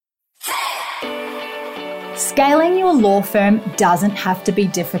Scaling your law firm doesn't have to be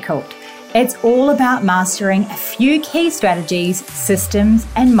difficult. It's all about mastering a few key strategies, systems,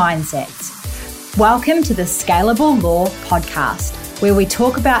 and mindsets. Welcome to the Scalable Law Podcast, where we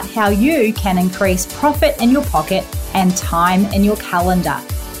talk about how you can increase profit in your pocket and time in your calendar.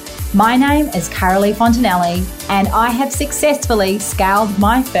 My name is Carolee Fontanelli, and I have successfully scaled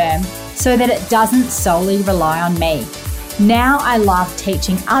my firm so that it doesn't solely rely on me. Now I love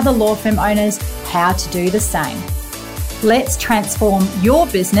teaching other law firm owners how to do the same. Let's transform your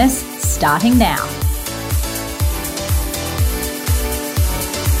business starting now.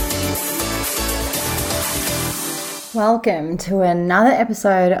 Welcome to another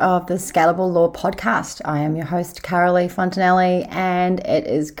episode of the Scalable Law Podcast. I am your host, Carolee Fontanelli, and it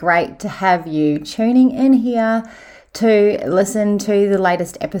is great to have you tuning in here to listen to the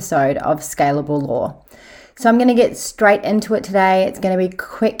latest episode of Scalable Law. So I'm going to get straight into it today. It's going to be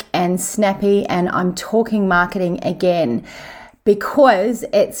quick and snappy, and I'm talking marketing again because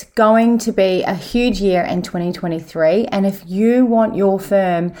it's going to be a huge year in 2023. And if you want your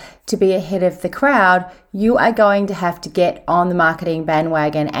firm to be ahead of the crowd, you are going to have to get on the marketing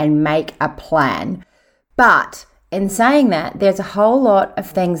bandwagon and make a plan. But in saying that, there's a whole lot of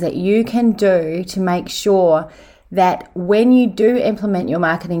things that you can do to make sure that when you do implement your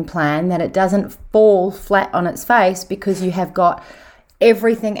marketing plan, that it doesn't fall flat on its face because you have got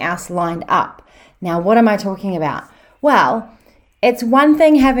everything else lined up. Now, what am I talking about? Well, it's one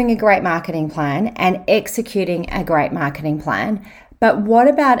thing having a great marketing plan and executing a great marketing plan, but what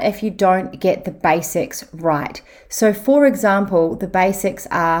about if you don't get the basics right? So, for example, the basics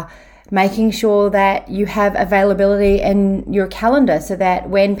are making sure that you have availability in your calendar so that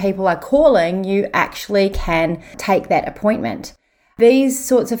when people are calling, you actually can take that appointment. These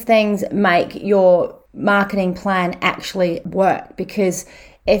sorts of things make your marketing plan actually work, because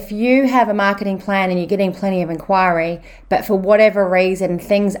if you have a marketing plan and you're getting plenty of inquiry, but for whatever reason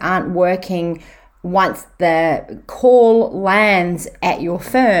things aren't working once the call lands at your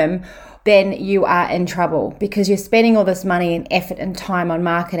firm, then you are in trouble because you're spending all this money and effort and time on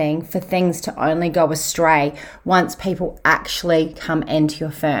marketing for things to only go astray once people actually come into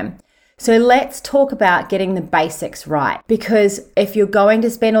your firm. So let's talk about getting the basics right, because if you're going to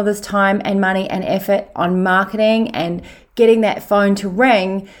spend all this time and money and effort on marketing and getting that phone to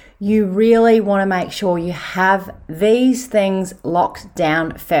ring, you really want to make sure you have these things locked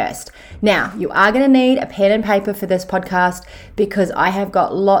down first. Now, you are going to need a pen and paper for this podcast because I have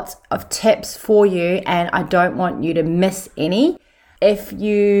got lots of tips for you and I don't want you to miss any. If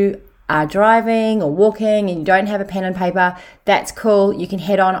you are driving or walking and you don't have a pen and paper, that's cool. You can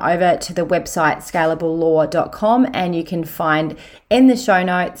head on over to the website scalablelaw.com and you can find in the show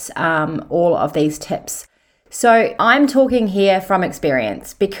notes all of these tips. So I'm talking here from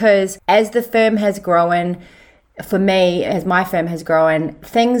experience because as the firm has grown, for me, as my firm has grown,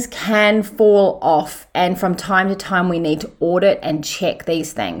 things can fall off, and from time to time we need to audit and check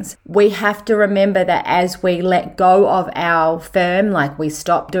these things. We have to remember that as we let go of our firm, like we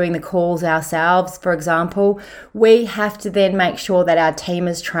stop doing the calls ourselves, for example, we have to then make sure that our team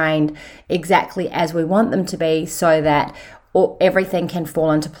is trained exactly as we want them to be so that everything can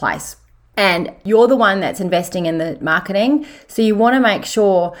fall into place. And you're the one that's investing in the marketing. So you want to make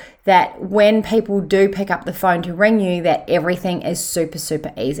sure that when people do pick up the phone to ring you, that everything is super,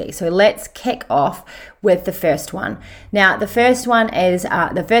 super easy. So let's kick off with the first one. Now, the first one is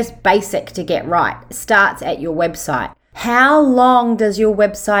the first basic to get right. Starts at your website. How long does your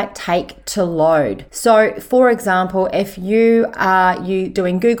website take to load? So, for example, if you are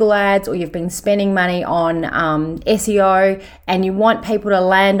doing Google ads or you've been spending money on SEO and you want people to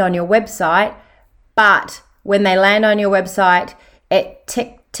land on your website, but when they land on your website, it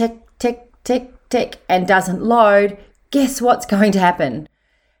tick, tick, tick, tick, tick and doesn't load, guess what's going to happen?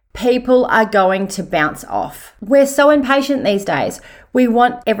 People are going to bounce off. We're so impatient these days. We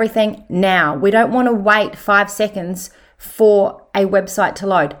want everything now. We don't want to wait 5 seconds for a website to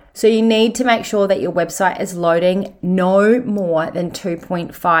load. So you need to make sure that your website is loading no more than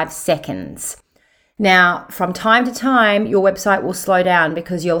 2.5 seconds. Now, from time to time, your website will slow down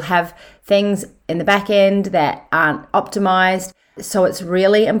because you'll have things in the back end that aren't optimized. So it's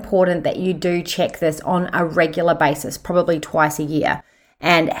really important that you do check this on a regular basis, probably twice a year,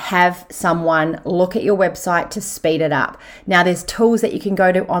 and have someone look at your website to speed it up. Now, there's tools that you can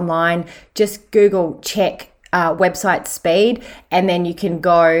go to online. Just Google check website speed, and then you can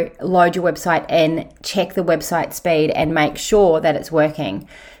go load your website and check the website speed and make sure that it's working.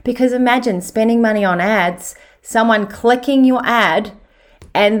 Because imagine spending money on ads, someone clicking your ad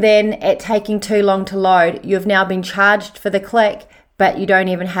and then it taking too long to load. You've now been charged for the click, but you don't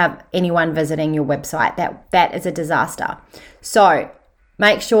even have anyone visiting your website. That is a disaster. So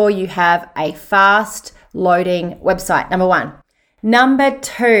make sure you have a fast loading website, number one. Number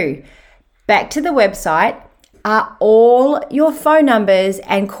two, back to the website. Are all your phone numbers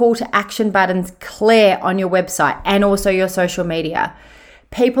and call to action buttons clear on your website and also your social media?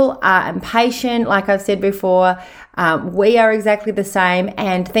 People are impatient, like I've said before. We are exactly the same.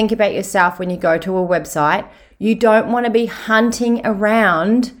 And think about yourself when you go to a website. You don't want to be hunting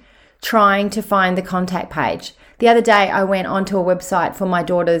around trying to find the contact page. The other day, I went onto a website for my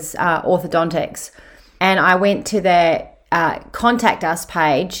daughter's orthodontics, and I went to the contact us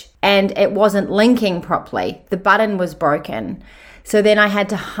page, and it wasn't linking properly. The button was broken. So then I had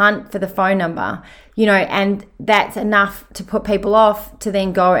to hunt for the phone number, and that's enough to put people off to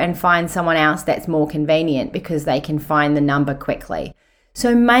then go and find someone else that's more convenient because they can find the number quickly.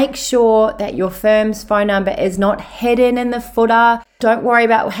 So make sure that your firm's phone number is not hidden in the footer. Don't worry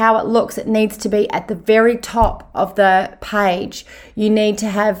about how it looks. It needs to be at the very top of the page. You need to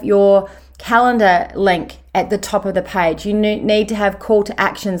have your calendar link at the top of the page. You need to have call to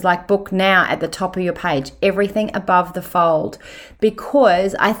actions like book now at the top of your page, everything above the fold,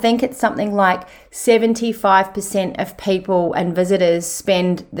 because I think it's something like 75% of people and visitors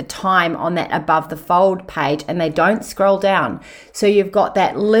spend the time on that above the fold page and they don't scroll down. So you've got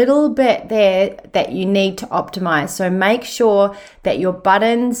that little bit there that you need to optimize. So make sure that your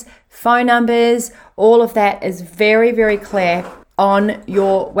buttons, phone numbers, all of that is very, very clear on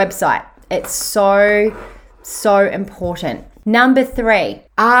your website. It's so important. Number three,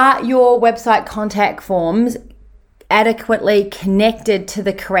 are your website contact forms adequately connected to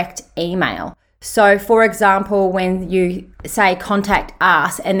the correct email? So for example, when you say contact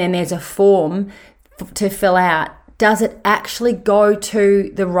us and then there's a form to fill out, does it actually go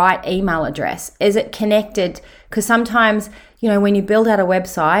to the right email address? Is it connected? Because sometimes, when you build out a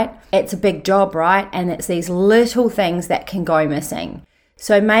website, it's a big job, right? And it's these little things that can go missing.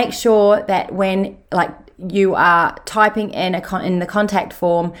 So make sure that when you are typing in the contact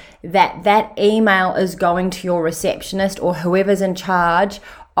form, that email is going to your receptionist or whoever's in charge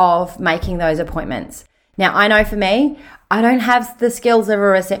of making those appointments. Now, I know for me, I don't have the skills of a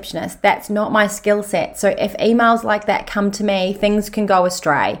receptionist. That's not my skill set. So if emails like that come to me, things can go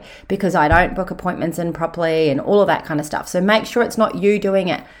astray because I don't book appointments in properly and all of that kind of stuff. So make sure it's not you doing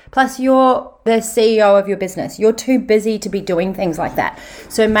it. Plus, you're the CEO of your business. You're too busy to be doing things like that.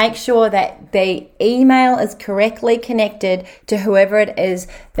 So make sure that the email is correctly connected to whoever it is,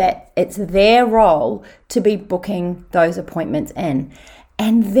 that it's their role to be booking those appointments in.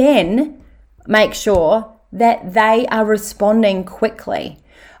 And then make sure that they are responding quickly.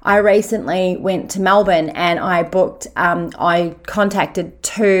 I recently went to Melbourne and I contacted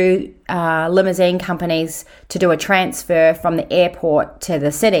two limousine companies to do a transfer from the airport to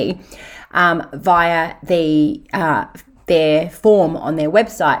the city via their form on their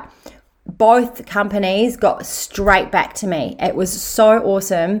website. Both companies got straight back to me. It was so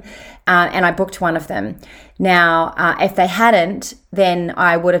awesome, and I booked one of them. Now, if they hadn't, then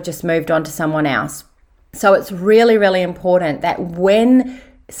I would have just moved on to someone else. So it's really, really important that when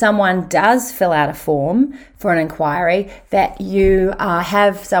someone does fill out a form for an inquiry, that you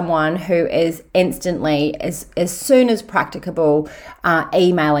have someone who is instantly, as soon as practicable,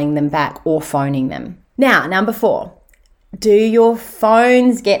 emailing them back or phoning them. Now, number 4, do your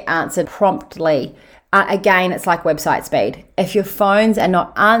phones get answered promptly? Again, it's like website speed. If your phones are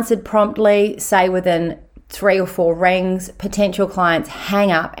not answered promptly, say within 3 or 4 rings, potential clients hang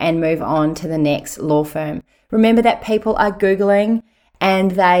up and move on to the next law firm. Remember that people are Googling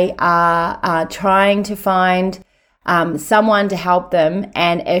and they are trying to find someone to help them.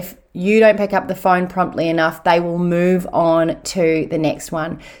 And if you don't pick up the phone promptly enough, they will move on to the next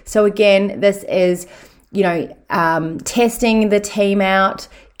one. So again, this is, testing the team out,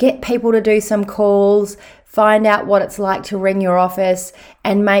 get people to do some calls, find out what it's like to ring your office,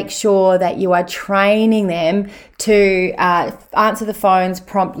 and make sure that you are training them to answer the phones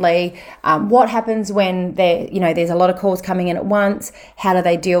promptly. What happens when there's a lot of calls coming in at once? How do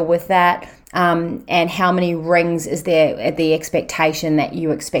they deal with that? And how many rings is there at the expectation that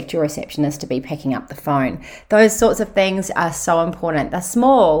you expect your receptionist to be picking up the phone? Those sorts of things are so important. They're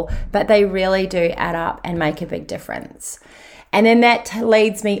small, but they really do add up and make a big difference. And then that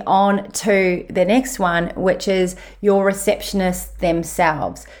leads me on to the next one, which is your receptionists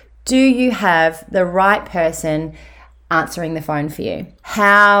themselves. Do you have the right person answering the phone for you?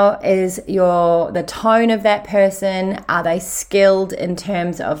 How is the tone of that person? Are they skilled in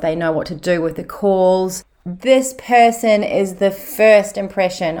terms of they know what to do with the calls? This person is the first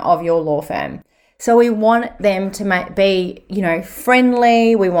impression of your law firm. So we want them to be,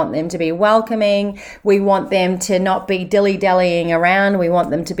 friendly. We want them to be welcoming. We want them to not be dilly-dallying around. We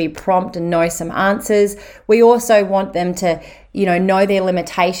want them to be prompt and know some answers. We also want them to, know their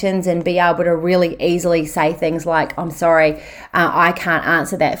limitations and be able to really easily say things like, I'm sorry, I can't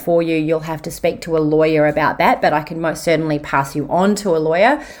answer that for you. You'll have to speak to a lawyer about that, but I can most certainly pass you on to a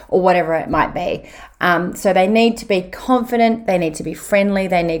lawyer, or whatever it might be. So they need to be confident, they need to be friendly,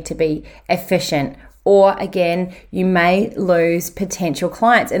 they need to be efficient. Or again, you may lose potential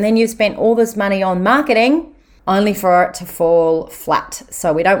clients, and then you've spent all this money on marketing only for it to fall flat.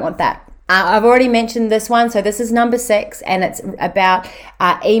 So we don't want that. I've already mentioned this one. So this is number 6, and it's about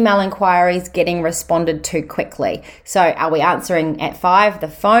email inquiries getting responded to quickly. So are we answering at 5 the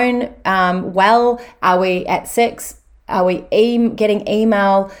phone well? Are we at 6? Are we getting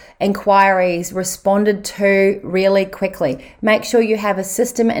email inquiries responded to really quickly? Make sure you have a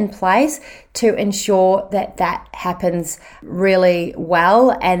system in place to ensure that that happens really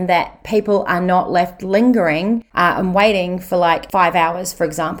well, and that people are not left lingering and waiting for like 5 hours, for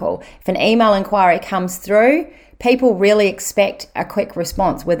example. If an email inquiry comes through, people really expect a quick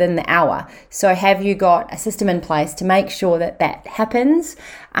response within the hour. So have you got a system in place to make sure that that happens?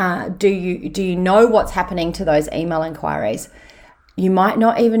 Do you know what's happening to those email inquiries? You might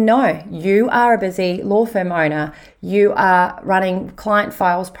not even know. You are a busy law firm owner. You are running client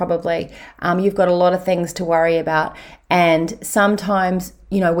files probably. You've got a lot of things to worry about. And sometimes,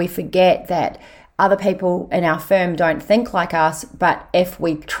 we forget that other people in our firm don't think like us, but if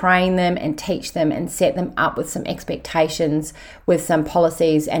we train them and teach them and set them up with some expectations, with some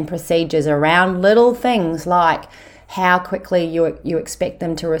policies and procedures around little things like how quickly you expect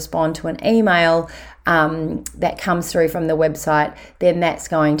them to respond to an email that comes through from the website, then that's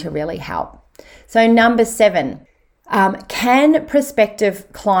going to really help. So number 7, can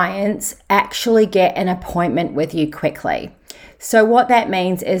prospective clients actually get an appointment with you quickly? So what that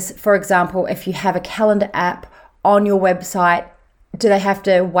means is, for example, if you have a calendar app on your website, do they have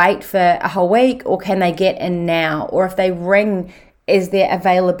to wait for a whole week, or can they get in now? Or if they ring, is there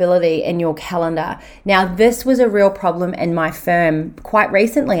availability in your calendar? Now, this was a real problem in my firm quite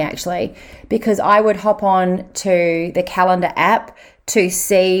recently, actually, because I would hop on to the calendar app to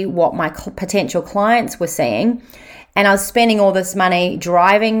see what my potential clients were seeing. And I was spending all this money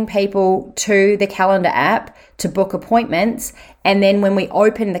driving people to the calendar app to book appointments. And then when we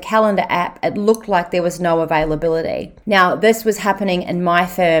opened the calendar app, it looked like there was no availability. Now, this was happening in my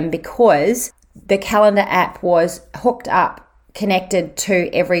firm because the calendar app was hooked up, connected to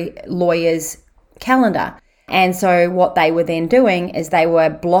every lawyer's calendar. And so what they were then doing is they were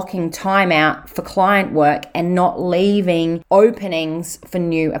blocking time out for client work and not leaving openings for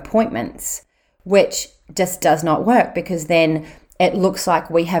new appointments, which just does not work, because then it looks like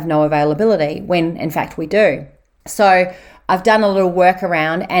we have no availability when in fact we do. So I've done a little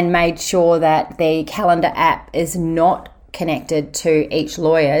workaround and made sure that the calendar app is not connected to each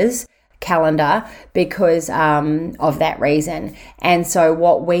lawyer's calendar because of that reason. And so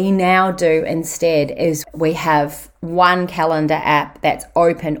what we now do instead is we have one calendar app that's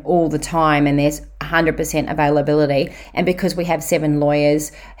open all the time, and there's 100% availability. And because we have 7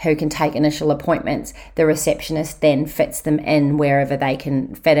 lawyers who can take initial appointments, the receptionist then fits them in wherever they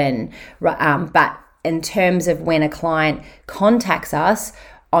can fit in. But in terms of when a client contacts us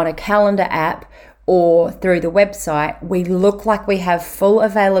on a calendar app or through the website, we look like we have full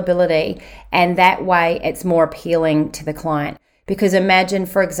availability, and that way it's more appealing to the client. Because imagine,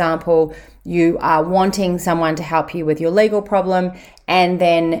 for example, you are wanting someone to help you with your legal problem, and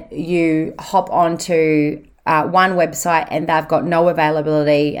then you hop onto one website and they've got no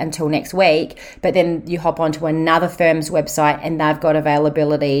availability until next week, but then you hop onto another firm's website and they've got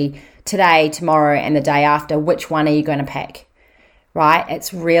availability today, tomorrow, and the day after. Which one are you going to pick? Right?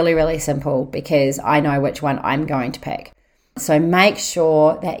 It's really, really simple, because I know which one I'm going to pick. So make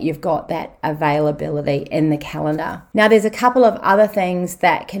sure that you've got that availability in the calendar. Now, there's a couple of other things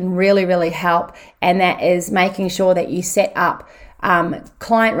that can really, really help, and that is making sure that you set up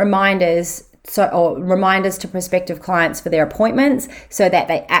client reminders, or reminders to prospective clients for their appointments, so that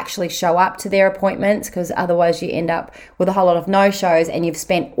they actually show up to their appointments, because otherwise you end up with a whole lot of no-shows and you've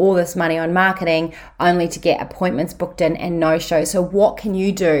spent all this money on marketing only to get appointments booked in and no-shows. So what can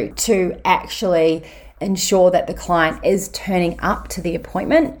you do to actually ensure that the client is turning up to the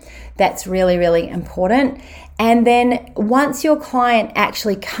appointment? That's really, really important. And then once your client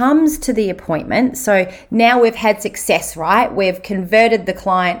actually comes to the appointment, so now we've had success, right? We've converted the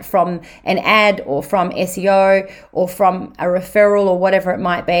client from an ad or from SEO or from a referral or whatever it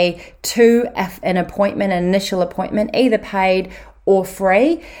might be to an appointment, an initial appointment, either paid or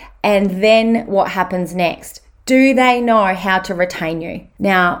free? And then what happens next? Do they know how to retain you?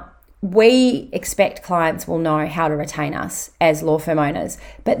 Now, we expect clients will know how to retain us as law firm owners,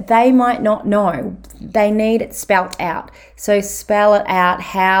 but they might not know. They need it spelt out. So spell it out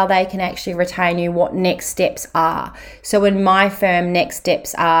how they can actually retain you, what next steps are. So in my firm, next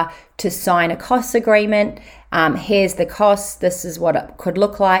steps are to sign a costs agreement. Here's the costs, this is what it could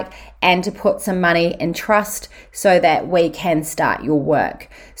look like, and to put some money in trust so that we can start your work.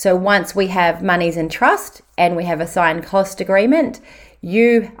 So once we have monies in trust and we have a signed cost agreement,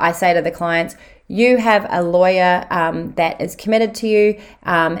 I say to the clients, you have a lawyer that is committed to you,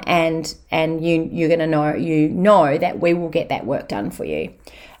 and you're going to know that we will get that work done for you.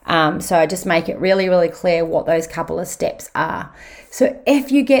 So I just make it really, really clear what those couple of steps are. So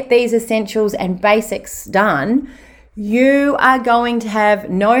if you get these essentials and basics done, you are going to have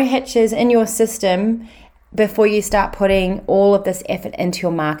no hitches in your system before you start putting all of this effort into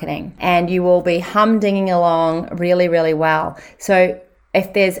your marketing, and you will be humdinging along really, really well. So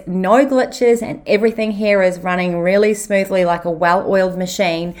if there's no glitches and everything here is running really smoothly like a well-oiled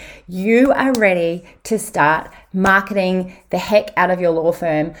machine, you are ready to start marketing the heck out of your law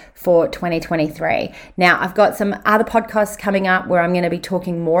firm for 2023. Now, I've got some other podcasts coming up where I'm going to be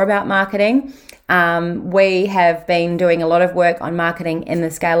talking more about marketing. We have been doing a lot of work on marketing in the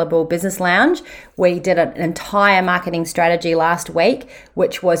Scalable Business Lounge. We did an entire marketing strategy last week,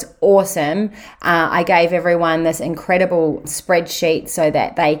 which was awesome. I gave everyone this incredible spreadsheet so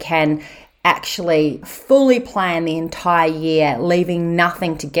that they can actually fully plan the entire year, leaving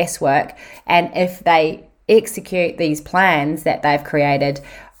nothing to guesswork. And if they execute these plans that they've created,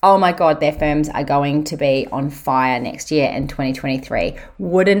 oh my God, their firms are going to be on fire next year in 2023.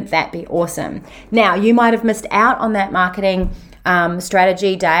 Wouldn't that be awesome? Now, you might have missed out on that marketing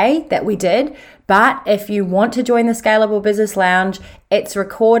strategy day that we did, but if you want to join the Scalable Business Lounge, it's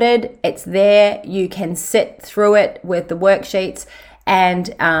recorded, it's there. You can sit through it with the worksheets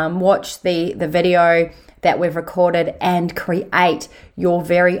and watch the video that we've recorded and create your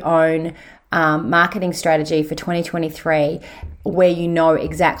very own marketing strategy for 2023, where you know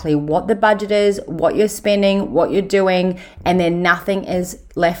exactly what the budget is, what you're spending, what you're doing, and then nothing is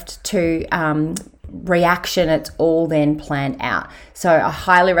left to reaction. It's all then planned out. So I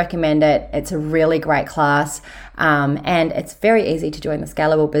highly recommend it. It's a really great class, and it's very easy to join the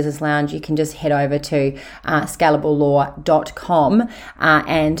Scalable Business Lounge. You can just head over to scalablelaw.com,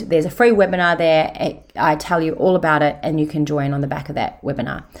 and there's a free webinar there. I tell you all about it, and you can join on the back of that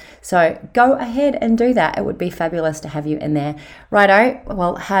webinar. So go ahead and do that. It would be fabulous to have you in there. Righto,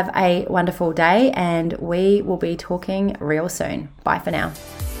 well, have a wonderful day, and we will be talking real soon. Bye for now.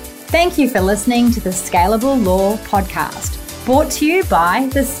 Thank you for listening to the Scalable Law Podcast, brought to you by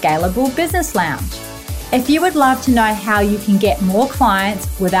the Scalable Business Lounge. If you would love to know how you can get more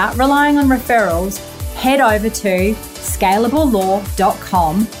clients without relying on referrals, head over to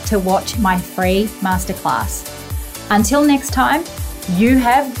scalablelaw.com to watch my free masterclass. Until next time, you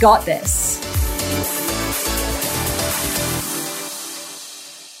have got this.